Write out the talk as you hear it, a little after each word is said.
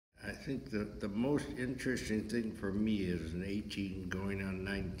think the most interesting thing for me as an 18 going on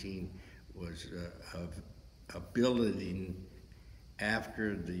 19 was a billeting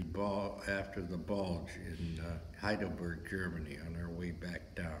after the bulge in Heidelberg, Germany, on our way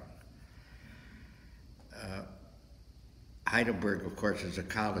back down. Heidelberg, of course, is a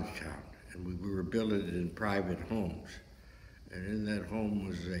college town, and we were billeted in private homes. And in that home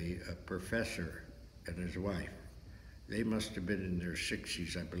was a professor and his wife. They must have been in their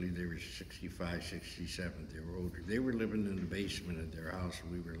 60s. I believe they were 65, 67. They were older. They were living in the basement of their house, and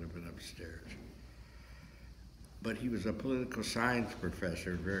we were living upstairs. But he was a political science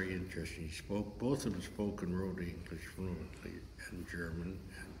professor, very interesting. Both of them spoke and wrote English fluently, and German,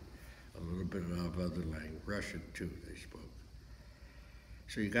 and a little bit of other language, Russian too, they spoke.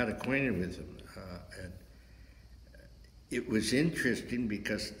 So you got acquainted with them. And it was interesting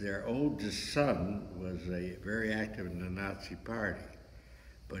because their oldest son was very active in the Nazi Party,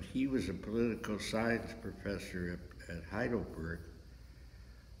 but he was a political science professor at Heidelberg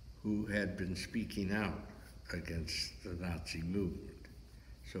who had been speaking out against the Nazi movement.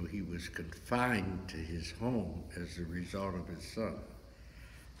 So he was confined to his home as a result of his son.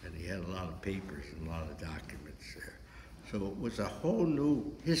 And he had a lot of papers and a lot of documents there. So it was a whole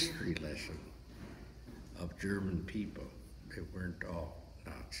new history lesson of German people. They weren't all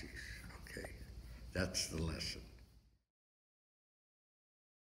Nazis, okay? That's the lesson.